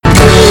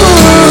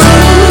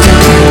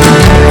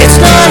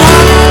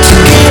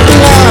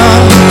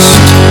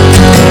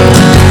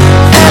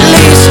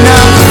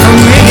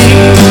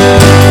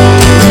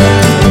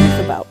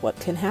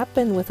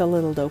happen with a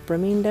little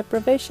dopamine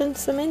deprivation,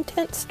 some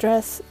intense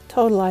stress,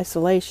 total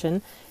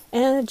isolation,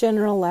 and a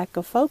general lack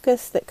of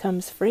focus that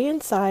comes free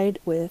inside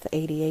with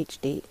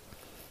ADHD.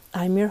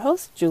 I'm your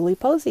host, Julie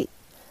Posey.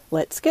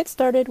 Let's get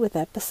started with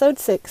episode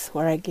 6,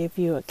 where I give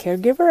you a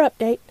caregiver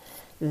update.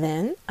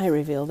 Then I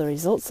reveal the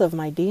results of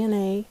my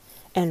DNA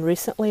and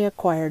recently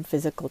acquired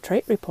physical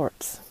trait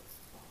reports.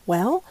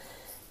 Well,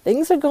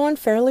 things are going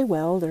fairly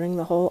well during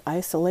the whole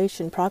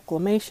isolation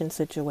proclamation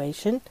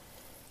situation.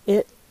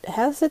 It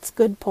has its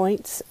good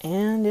points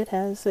and it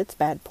has its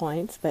bad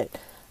points, but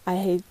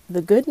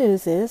the good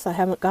news is I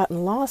haven't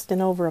gotten lost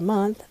in over a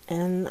month,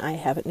 and I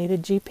haven't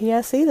needed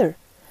GPS either.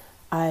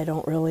 I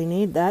don't really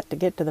need that to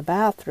get to the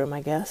bathroom,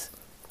 I guess.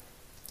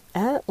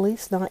 At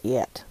least not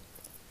yet.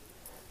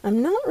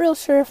 I'm not real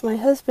sure if my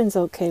husband's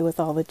okay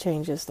with all the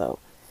changes, though.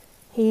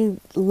 He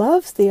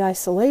loves the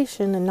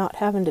isolation and not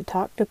having to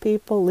talk to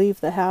people, leave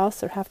the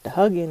house, or have to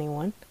hug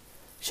anyone.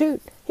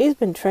 Shoot, he's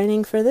been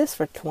training for this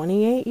for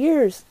 28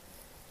 years.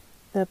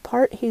 The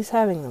part he's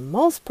having the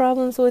most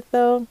problems with,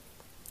 though,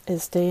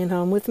 is staying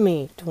home with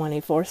me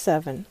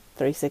 24/7,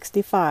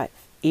 365,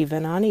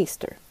 even on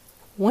Easter.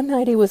 One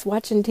night he was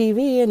watching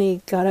TV and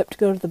he got up to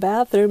go to the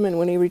bathroom, and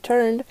when he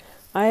returned,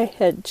 I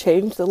had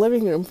changed the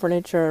living room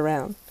furniture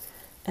around,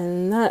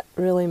 and that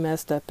really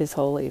messed up his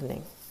whole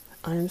evening.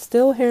 I'm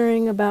still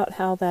hearing about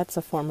how that's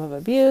a form of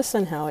abuse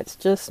and how it's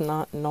just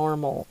not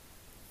normal.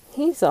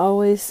 He's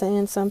always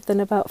saying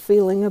something about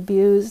feeling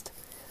abused.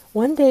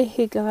 One day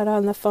he got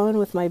on the phone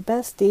with my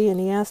bestie and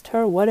he asked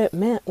her what it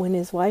meant when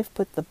his wife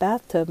put the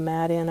bathtub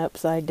mat in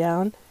upside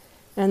down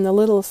and the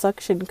little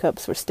suction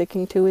cups were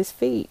sticking to his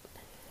feet.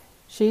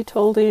 She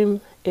told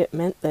him it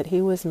meant that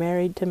he was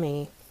married to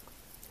me.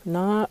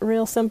 Not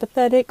real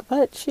sympathetic,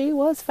 but she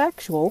was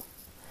factual.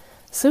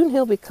 Soon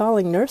he'll be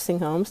calling nursing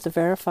homes to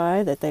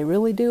verify that they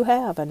really do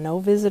have a no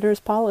visitors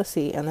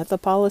policy and that the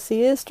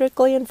policy is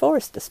strictly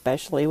enforced,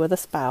 especially with a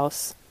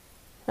spouse.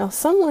 Now,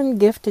 someone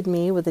gifted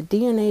me with a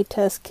DNA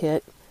test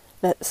kit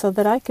so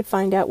that I could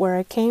find out where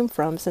I came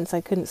from, since I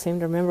couldn't seem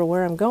to remember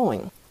where I'm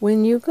going.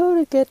 When you go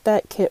to get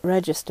that kit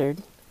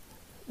registered,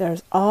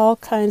 there's all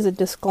kinds of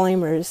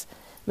disclaimers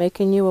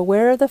making you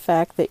aware of the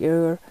fact that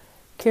your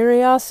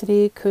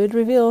curiosity could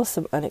reveal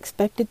some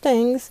unexpected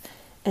things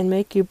and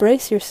make you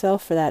brace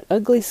yourself for that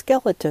ugly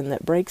skeleton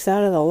that breaks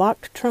out of the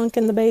locked trunk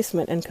in the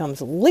basement and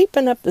comes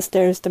leaping up the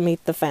stairs to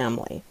meet the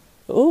family.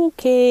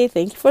 Okay,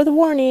 thank you for the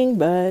warning,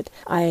 but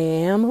I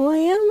am who I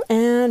am,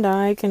 and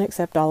I can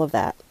accept all of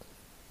that.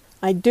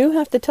 I do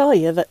have to tell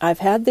you that I've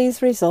had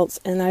these results,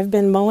 and I've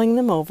been mulling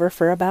them over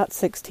for about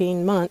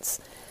 16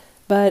 months,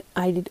 but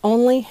I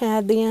only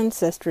had the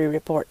ancestry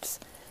reports.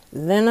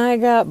 Then I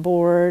got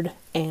bored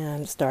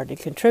and started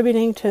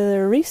contributing to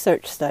the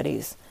research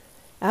studies.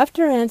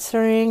 After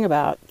answering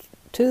about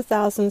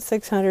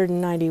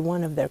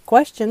 2,691 of their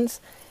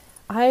questions,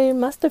 I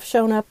must have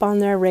shown up on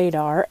their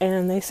radar,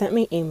 and they sent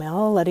me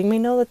email letting me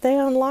know that they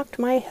unlocked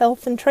my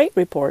health and trait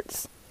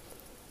reports.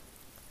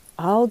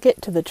 I'll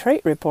get to the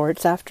trait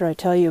reports after I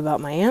tell you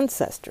about my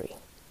ancestry.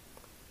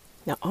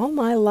 Now, all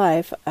my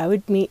life, I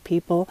would meet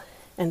people,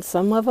 and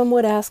some of them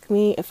would ask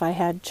me if I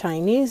had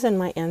Chinese in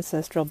my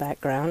ancestral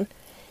background,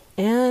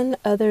 and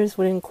others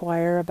would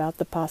inquire about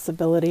the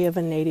possibility of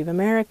a Native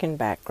American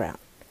background.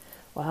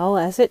 Well,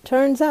 as it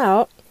turns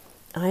out,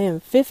 I am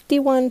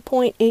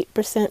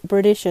 51.8%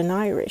 British and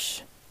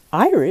Irish.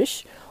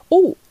 Irish?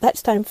 Oh,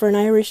 that's time for an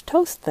Irish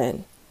toast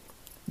then.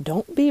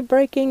 Don't be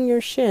breaking your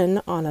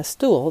shin on a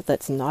stool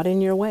that's not in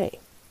your way.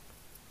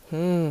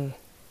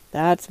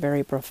 That's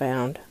very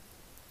profound.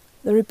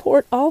 The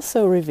report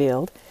also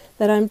revealed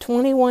that I'm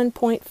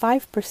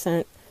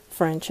 21.5%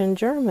 French and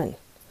German.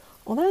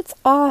 Well, that's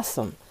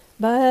awesome,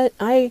 but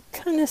I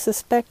kind of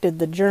suspected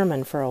the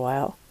German for a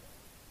while.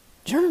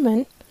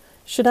 German?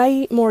 Should I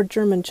eat more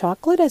German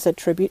chocolate as a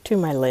tribute to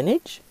my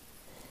lineage?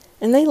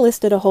 And they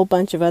listed a whole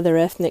bunch of other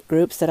ethnic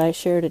groups that I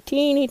shared a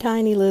teeny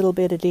tiny little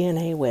bit of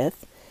DNA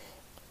with.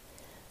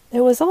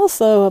 There was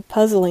also a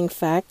puzzling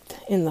fact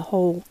in the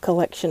whole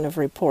collection of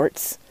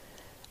reports.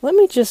 Let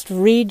me just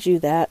read you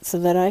that so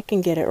that I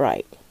can get it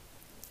right.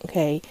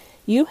 Okay,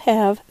 you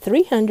have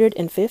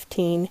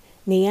 315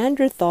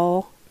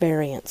 Neanderthal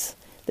variants.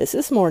 This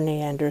is more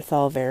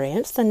Neanderthal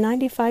variants than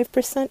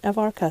 95% of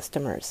our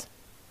customers.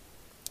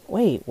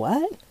 Wait,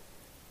 what?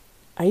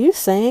 Are you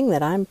saying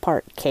that I'm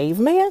part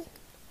caveman?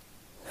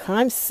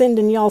 I'm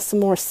sending y'all some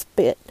more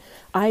spit.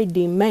 I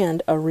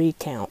demand a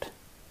recount.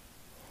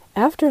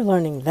 After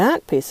learning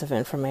that piece of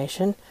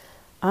information,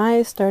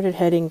 I started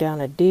heading down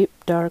a deep,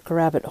 dark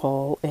rabbit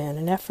hole in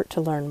an effort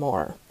to learn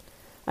more.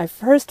 I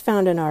first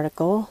found an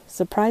article,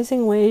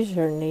 Surprising Ways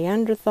Your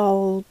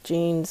Neanderthal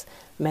Genes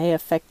May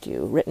Affect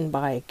You, written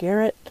by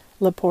Garrett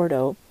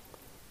Laporto,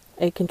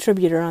 a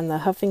contributor on the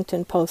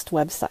Huffington Post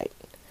website.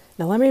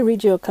 Now let me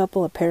read you a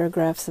couple of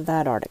paragraphs of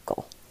that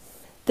article.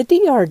 The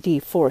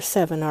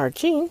DRD47R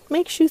gene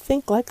makes you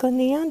think like a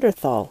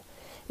Neanderthal.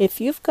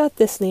 If you've got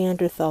this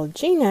Neanderthal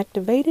gene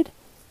activated,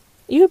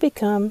 you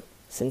become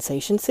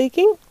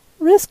sensation-seeking,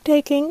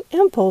 risk-taking,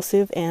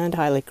 impulsive, and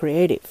highly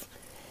creative.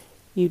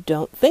 You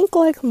don't think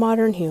like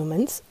modern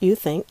humans, you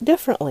think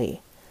differently.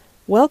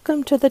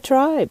 Welcome to the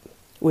tribe.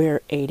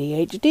 We're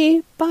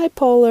ADHD,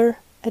 bipolar,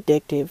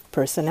 addictive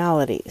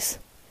personalities.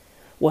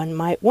 One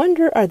might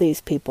wonder, are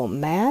these people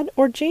mad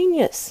or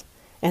genius?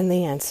 And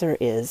the answer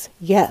is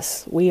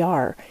yes, we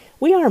are.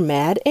 We are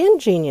mad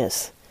and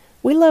genius.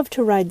 We love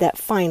to ride that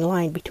fine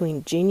line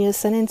between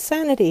genius and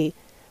insanity.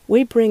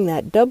 We bring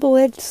that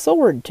double-edged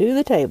sword to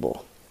the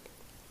table.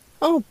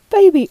 Oh,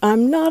 baby,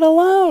 I'm not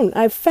alone.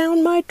 I've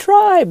found my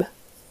tribe.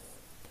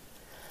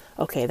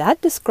 Okay,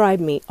 that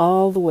described me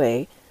all the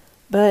way,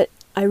 but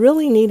I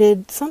really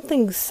needed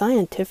something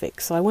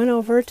scientific, so I went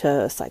over to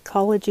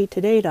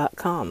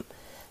psychologytoday.com.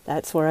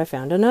 That's where I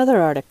found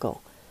another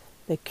article.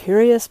 The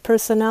curious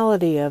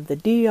personality of the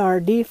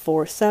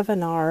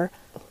DRD47R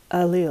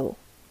allele.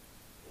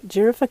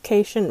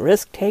 Gerification,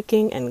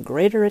 risk-taking, and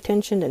greater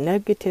attention to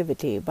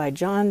negativity by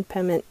John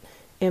Pement,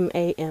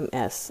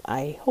 M.A.M.S.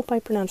 I hope I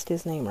pronounced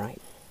his name right.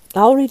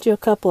 I'll read you a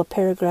couple of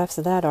paragraphs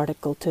of that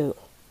article too.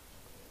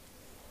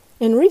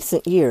 In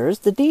recent years,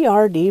 the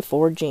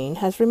DRD4 gene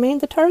has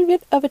remained the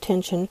target of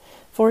attention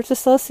for its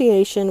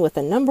association with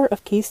a number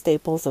of key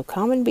staples of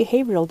common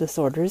behavioral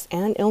disorders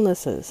and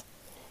illnesses.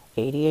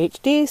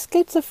 ADHD,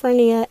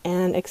 schizophrenia,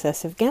 and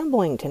excessive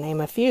gambling, to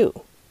name a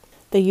few.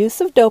 The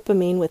use of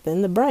dopamine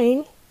within the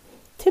brain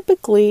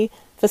typically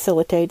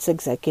facilitates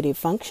executive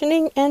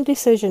functioning and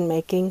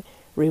decision-making,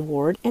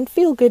 reward and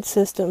feel-good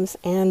systems,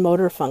 and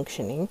motor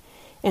functioning,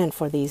 and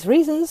for these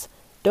reasons,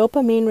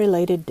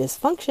 dopamine-related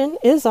dysfunction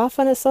is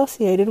often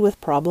associated with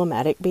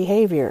problematic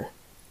behavior.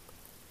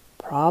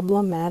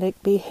 Problematic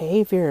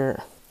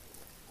behavior.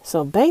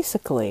 So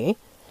basically,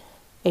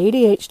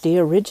 ADHD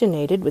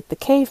originated with the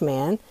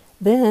caveman,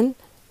 then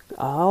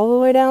all the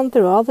way down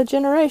through all the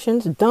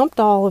generations, dumped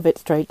all of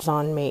its traits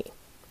on me.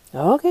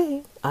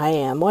 Okay, I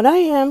am what I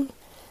am.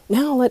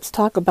 Now let's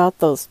talk about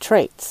those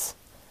traits.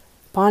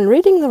 Upon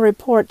reading the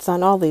reports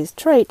on all these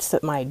traits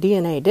that my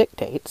DNA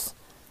dictates,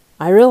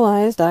 I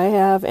realized I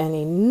have an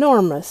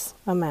enormous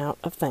amount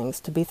of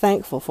things to be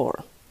thankful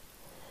for.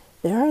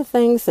 There are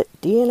things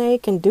that DNA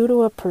can do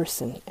to a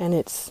person, and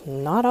it's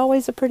not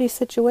always a pretty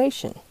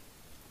situation.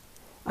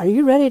 Are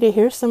you ready to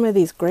hear some of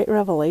these great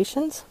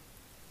revelations?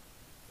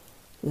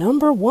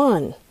 Number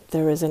 1,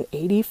 there is an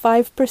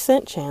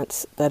 85%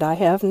 chance that I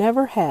have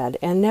never had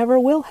and never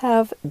will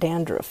have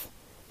dandruff.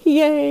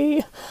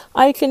 Yay!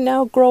 I can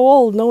now grow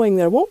old knowing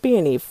there won't be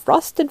any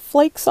frosted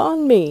flakes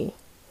on me.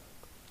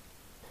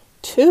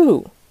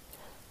 2,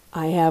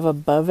 I have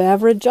above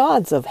average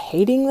odds of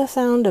hating the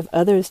sound of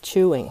others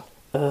chewing.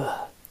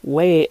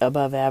 Way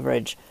above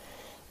average.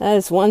 That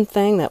is one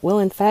thing that will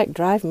in fact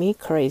drive me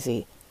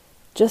crazy.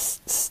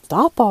 Just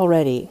stop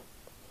already.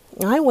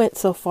 I went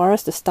so far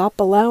as to stop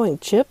allowing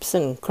chips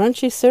and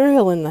crunchy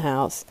cereal in the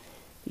house.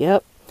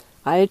 Yep,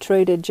 I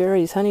traded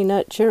Jerry's Honey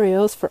Nut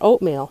Cheerios for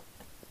oatmeal.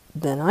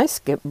 Then I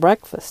skipped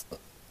breakfast.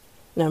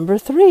 Number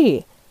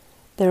 3,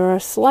 there are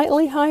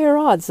slightly higher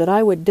odds that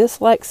I would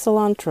dislike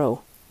cilantro.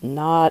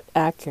 Not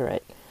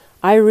accurate.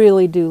 I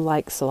really do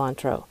like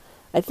cilantro.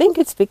 I think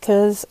it's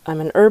because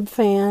I'm an herb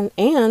fan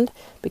and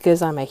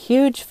because I'm a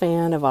huge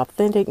fan of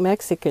authentic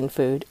Mexican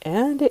food,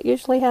 and it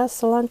usually has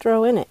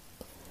cilantro in it.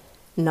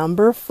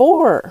 Number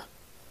 4.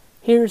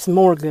 Here's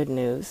more good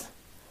news.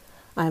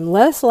 I'm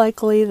less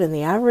likely than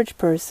the average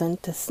person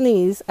to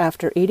sneeze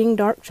after eating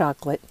dark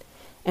chocolate,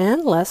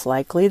 and less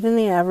likely than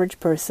the average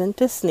person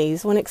to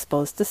sneeze when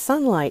exposed to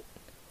sunlight.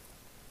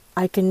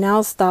 I can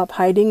now stop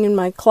hiding in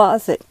my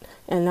closet,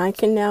 and I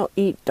can now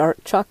eat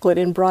dark chocolate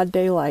in broad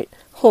daylight.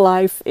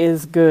 Life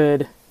is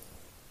good.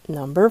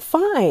 Number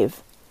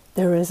 5.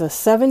 There is a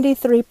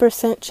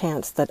 73%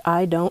 chance that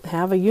I don't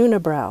have a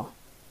unibrow.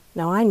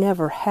 Now, I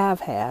never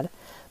have had,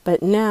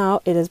 but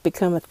now it has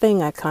become a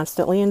thing I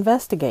constantly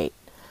investigate.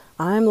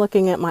 I'm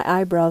looking at my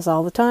eyebrows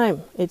all the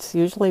time. It's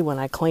usually when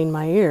I clean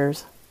my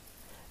ears.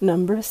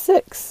 Number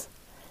 6.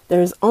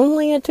 There's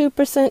only a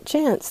 2%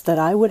 chance that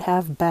I would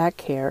have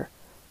back hair.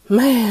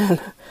 Man,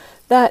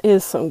 that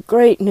is some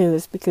great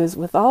news, because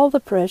with all the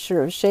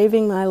pressure of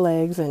shaving my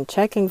legs and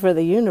checking for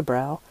the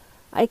unibrow,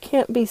 I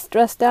can't be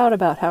stressed out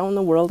about how in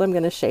the world I'm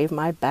going to shave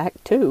my back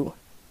too.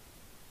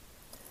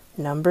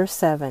 Number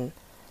 7.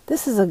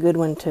 This is a good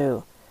one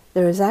too.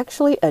 There is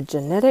actually a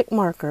genetic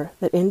marker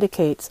that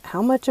indicates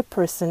how much a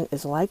person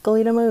is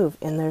likely to move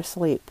in their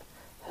sleep.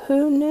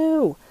 Who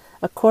knew?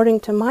 According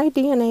to my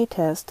DNA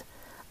test,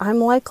 I'm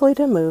likely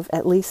to move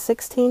at least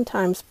 16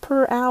 times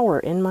per hour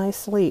in my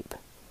sleep.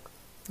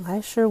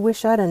 I sure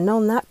wish I'd have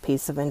known that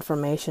piece of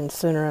information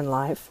sooner in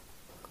life.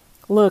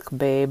 Look,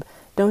 babe,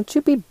 don't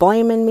you be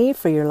blaming me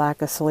for your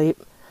lack of sleep.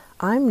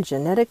 I'm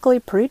genetically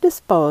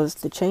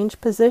predisposed to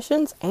change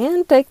positions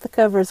and take the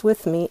covers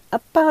with me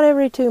about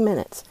every 2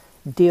 minutes.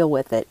 Deal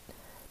with it.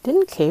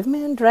 Didn't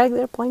cavemen drag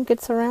their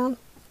blankets around?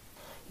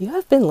 You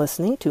have been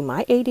listening to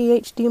My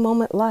ADHD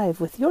Moment Live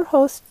with your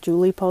host,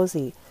 Julie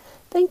Posey.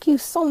 Thank you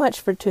so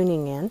much for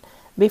tuning in.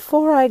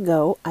 Before I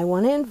go, I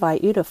want to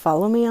invite you to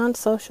follow me on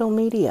social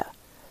media.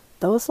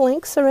 Those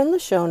links are in the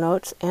show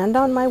notes and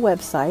on my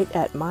website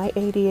at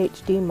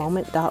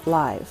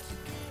myadhdmoment.live.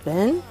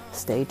 Then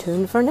stay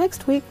tuned for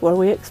next week where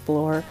we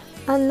explore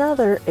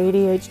another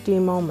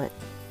ADHD moment.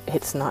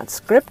 It's not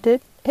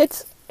scripted,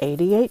 it's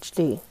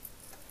ADHD.